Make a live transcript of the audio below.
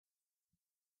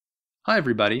Hi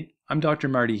everybody, I'm Dr.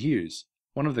 Marty Hughes,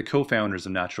 one of the co-founders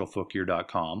of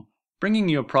naturalfootgear.com, bringing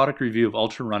you a product review of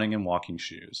Altra running and walking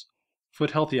shoes,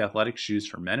 foot-healthy athletic shoes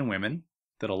for men and women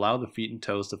that allow the feet and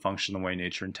toes to function the way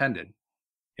nature intended.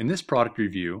 In this product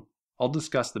review, I'll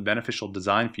discuss the beneficial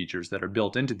design features that are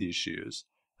built into these shoes,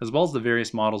 as well as the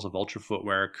various models of Altra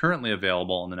footwear currently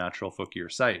available on the Natural Foot Gear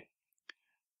site.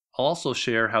 I'll also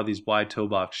share how these wide toe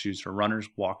box shoes for runners,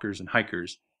 walkers, and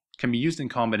hikers can be used in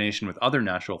combination with other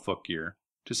natural foot gear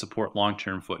to support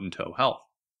long-term foot and toe health.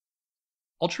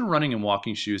 Altra running and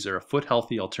walking shoes are a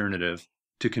foot-healthy alternative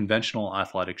to conventional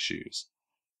athletic shoes.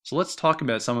 So let's talk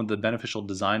about some of the beneficial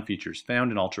design features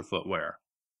found in Altra footwear.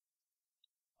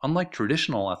 Unlike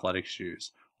traditional athletic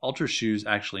shoes, Altra shoes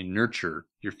actually nurture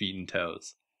your feet and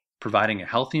toes, providing a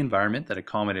healthy environment that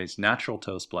accommodates natural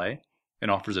toe splay and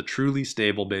offers a truly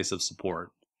stable base of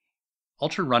support.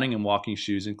 Altra running and walking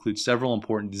shoes include several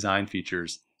important design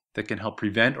features that can help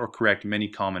prevent or correct many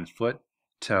common foot,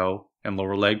 toe, and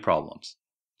lower leg problems,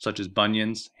 such as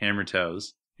bunions,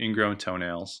 hammertoes, ingrown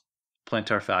toenails,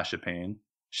 plantar fascia pain,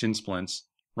 shin splints,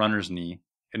 runner's knee,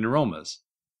 and neuromas.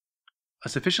 A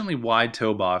sufficiently wide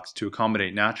toe box to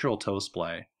accommodate natural toe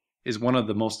splay is one of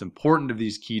the most important of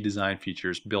these key design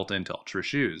features built into Altra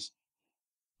shoes.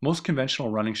 Most conventional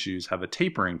running shoes have a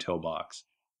tapering toe box,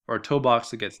 or a toe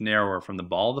box that gets narrower from the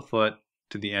ball of the foot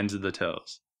to the ends of the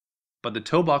toes. But the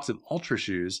toe box of Altra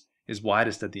shoes is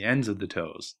widest at the ends of the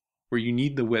toes, where you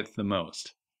need the width the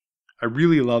most. I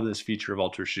really love this feature of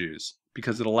Altra shoes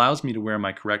because it allows me to wear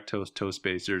my correct toe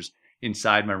spacers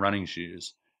inside my running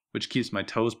shoes, which keeps my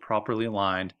toes properly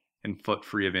aligned and foot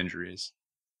free of injuries.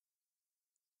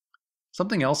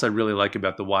 Something else I really like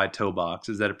about the wide toe box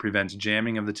is that it prevents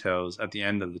jamming of the toes at the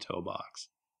end of the toe box.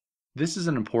 This is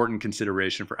an important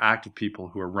consideration for active people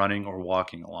who are running or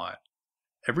walking a lot.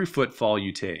 Every footfall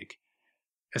you take,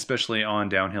 especially on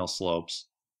downhill slopes,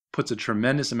 puts a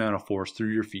tremendous amount of force through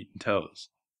your feet and toes.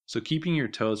 So keeping your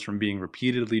toes from being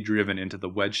repeatedly driven into the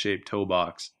wedge-shaped toe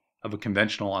box of a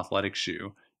conventional athletic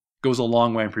shoe goes a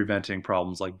long way in preventing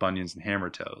problems like bunions and hammer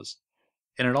toes.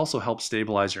 And it also helps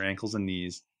stabilize your ankles and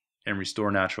knees and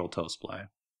restore natural toe splay.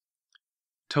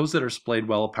 Toes that are splayed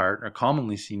well apart are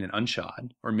commonly seen in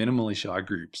unshod or minimally shod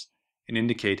groups and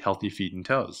indicate healthy feet and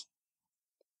toes.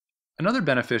 Another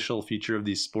beneficial feature of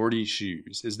these sporty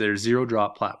shoes is their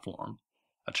zero-drop platform,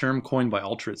 a term coined by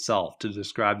Altra itself to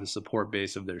describe the support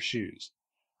base of their shoes.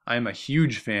 I am a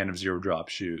huge fan of zero-drop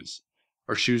shoes,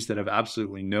 or shoes that have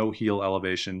absolutely no heel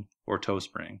elevation or toe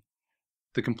spring.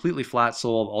 The completely flat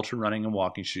sole of Altra running and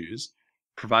walking shoes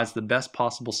provides the best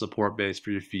possible support base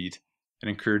for your feet and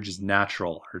encourages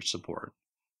natural arch support.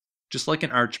 Just like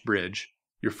an arch bridge,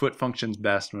 your foot functions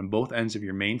best when both ends of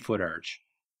your main foot arch,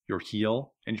 your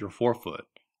heel and your forefoot,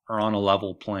 are on a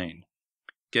level plane.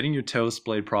 Getting your toes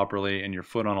splayed properly and your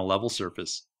foot on a level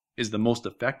surface is the most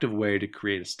effective way to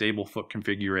create a stable foot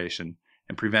configuration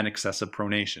and prevent excessive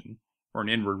pronation, or an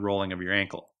inward rolling of your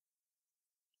ankle.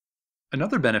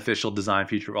 Another beneficial design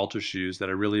feature of Altra shoes that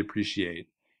I really appreciate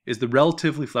is the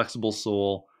relatively flexible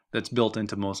sole that's built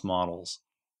into most models.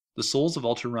 The soles of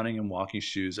Altra running and walking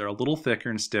shoes are a little thicker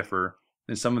and stiffer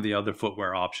than some of the other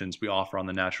footwear options we offer on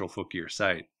the Natural Foot Gear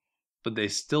site, but they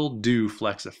still do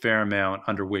flex a fair amount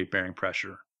under weight-bearing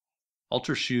pressure.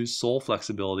 Altra shoes' sole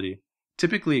flexibility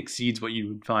typically exceeds what you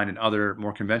would find in other,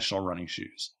 more conventional running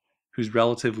shoes, whose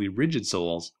relatively rigid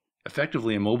soles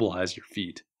effectively immobilize your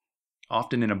feet,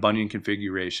 often in a bunion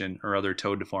configuration or other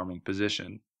toe-deforming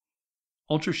position.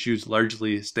 Altra shoes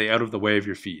largely stay out of the way of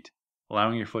your feet,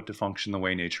 allowing your foot to function the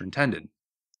way nature intended.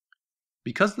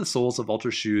 Because the soles of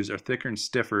Altra shoes are thicker and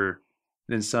stiffer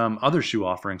than some other shoe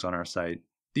offerings on our site,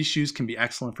 these shoes can be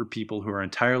excellent for people who are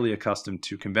entirely accustomed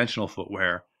to conventional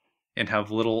footwear and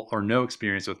have little or no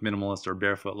experience with minimalist or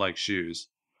barefoot-like shoes,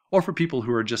 or for people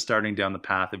who are just starting down the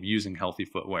path of using healthy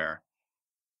footwear.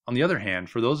 On the other hand,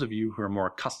 for those of you who are more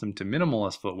accustomed to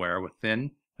minimalist footwear with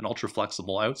thin and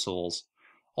ultra-flexible outsoles,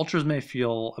 Altras may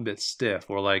feel a bit stiff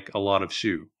or like a lot of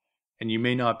shoe, and you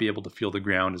may not be able to feel the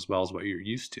ground as well as what you're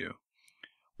used to.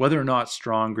 Whether or not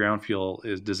strong ground feel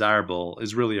is desirable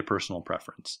is really a personal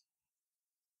preference.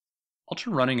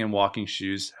 Altra running and walking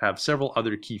shoes have several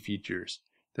other key features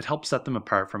that help set them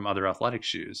apart from other athletic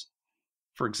shoes.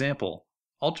 For example,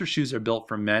 Altra shoes are built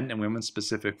for men and women's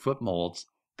specific foot molds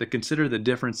that consider the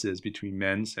differences between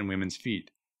men's and women's feet,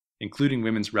 including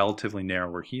women's relatively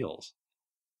narrower heels.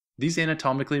 These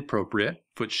anatomically appropriate,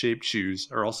 foot-shaped shoes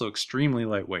are also extremely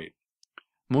lightweight.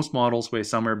 Most models weigh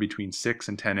somewhere between 6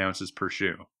 and 10 ounces per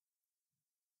shoe.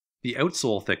 The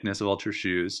outsole thickness of Altra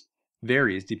shoes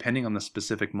varies depending on the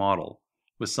specific model,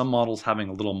 with some models having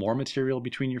a little more material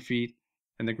between your feet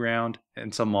in the ground,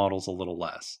 and some models a little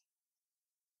less.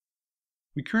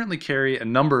 We currently carry a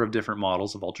number of different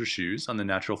models of Altra shoes on the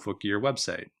Natural Foot Gear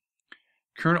website.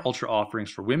 Current Altra offerings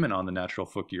for women on the Natural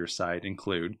Foot Gear site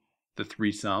include the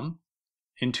 3-Some,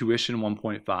 Intuition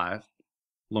 1.5,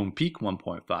 Lone Peak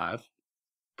 1.5,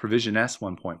 Provision S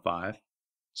 1.5,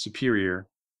 Superior,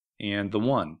 and the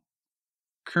 1.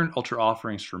 Current Altra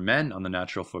offerings for men on the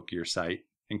Natural Foot Gear site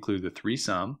include the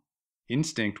 3-Some,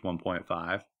 Instinct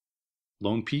 1.5,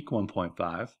 Lone Peak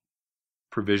 1.5,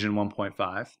 Provision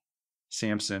 1.5,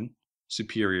 Samson,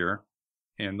 Superior,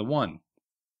 and the 1.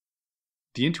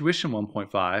 The Intuition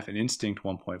 1.5 and Instinct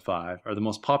 1.5 are the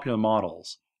most popular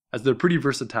models, as they're pretty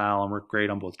versatile and work great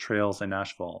on both trails and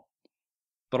asphalt.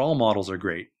 But all models are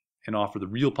great and offer the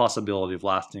real possibility of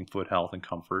lasting foot health and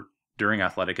comfort during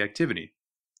athletic activity.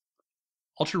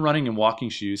 Altra running and walking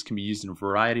shoes can be used in a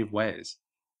variety of ways.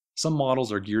 Some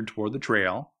models are geared toward the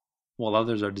trail, while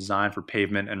others are designed for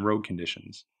pavement and road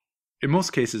conditions. In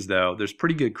most cases, though, there's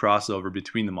pretty good crossover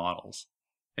between the models,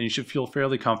 and you should feel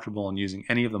fairly comfortable in using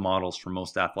any of the models for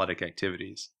most athletic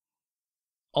activities.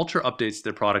 Altra updates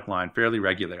their product line fairly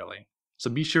regularly, so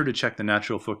be sure to check the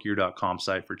naturalfootgear.com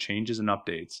site for changes and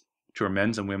updates to our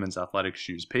men's and women's athletic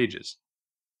shoes pages.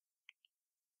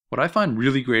 What I find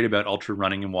really great about Altra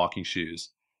running and walking shoes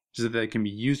is that they can be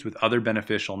used with other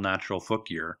beneficial natural foot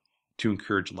gear to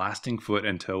encourage lasting foot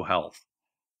and toe health.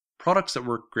 Products that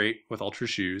work great with Altra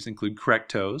shoes include Correct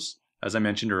Toes, as I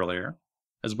mentioned earlier,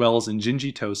 as well as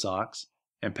Injinji toe socks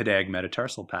and Pedag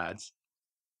metatarsal pads.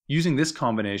 Using this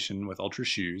combination with Altra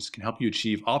shoes can help you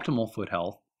achieve optimal foot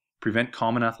health, prevent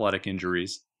common athletic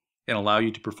injuries, and allow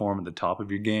you to perform at the top of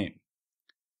your game.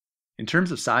 In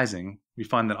terms of sizing, we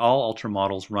find that all Altra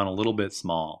models run a little bit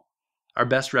small. Our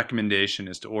best recommendation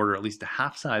is to order at least a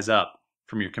half size up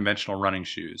from your conventional running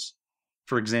shoes.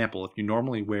 For example, if you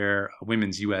normally wear a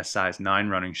women's US size 9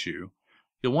 running shoe,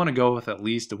 you'll want to go with at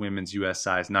least a women's US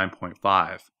size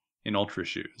 9.5 in Altra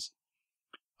shoes.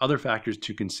 Other factors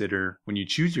to consider when you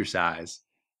choose your size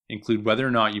include whether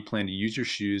or not you plan to use your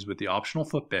shoes with the optional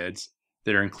footbeds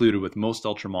that are included with most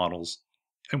Altra models,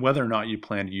 and whether or not you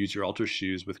plan to use your Altra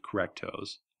shoes with Correct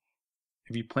Toes.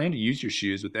 If you plan to use your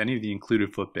shoes with any of the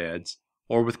included footbeds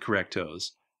or with Correct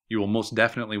Toes, you will most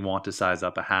definitely want to size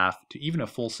up a half to even a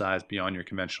full size beyond your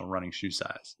conventional running shoe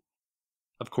size.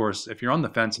 Of course, if you're on the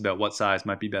fence about what size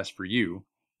might be best for you,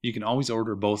 you can always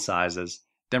order both sizes,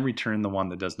 then return the one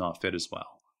that does not fit as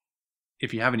well.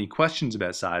 If you have any questions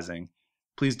about sizing,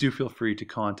 please do feel free to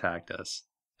contact us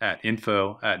at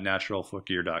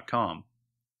info@naturalfootgear.com.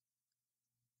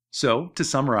 So, to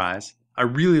summarize, I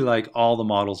really like all the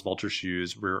models of Altra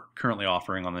shoes we're currently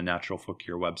offering on the Natural Foot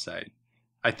Gear website.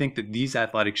 I think that these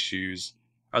athletic shoes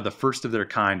are the first of their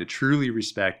kind to truly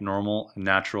respect normal and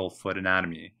natural foot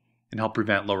anatomy and help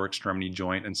prevent lower extremity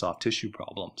joint and soft tissue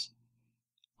problems.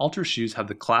 Altra shoes have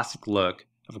the classic look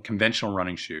of a conventional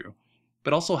running shoe,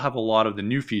 but also have a lot of the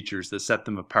new features that set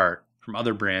them apart from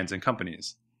other brands and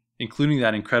companies, including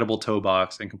that incredible toe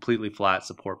box and completely flat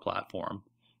support platform.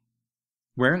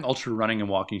 Wearing Altra running and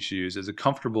walking shoes is a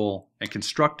comfortable and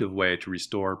constructive way to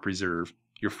restore and preserve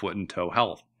your foot and toe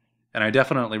health, and I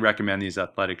definitely recommend these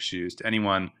athletic shoes to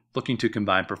anyone looking to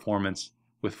combine performance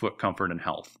with foot comfort and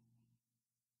health.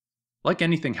 Like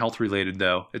anything health related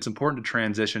though, it's important to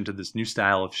transition to this new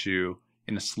style of shoe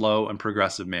in a slow and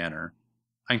progressive manner.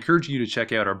 I encourage you to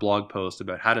check out our blog post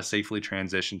about how to safely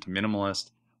transition to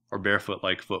minimalist or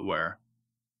barefoot-like footwear.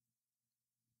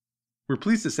 We're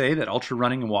pleased to say that Altra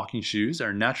running and walking shoes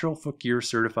are Natural Foot Gear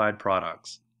certified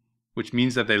products, which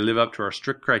means that they live up to our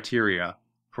strict criteria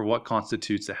for what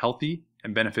constitutes a healthy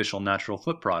and beneficial natural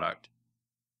foot product.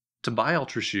 To buy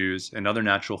Altra shoes and other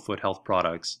natural foot health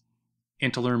products,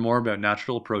 and to learn more about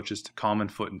natural approaches to common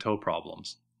foot and toe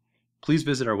problems, please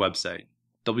visit our website,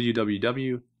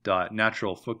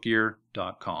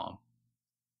 www.naturalfootgear.com.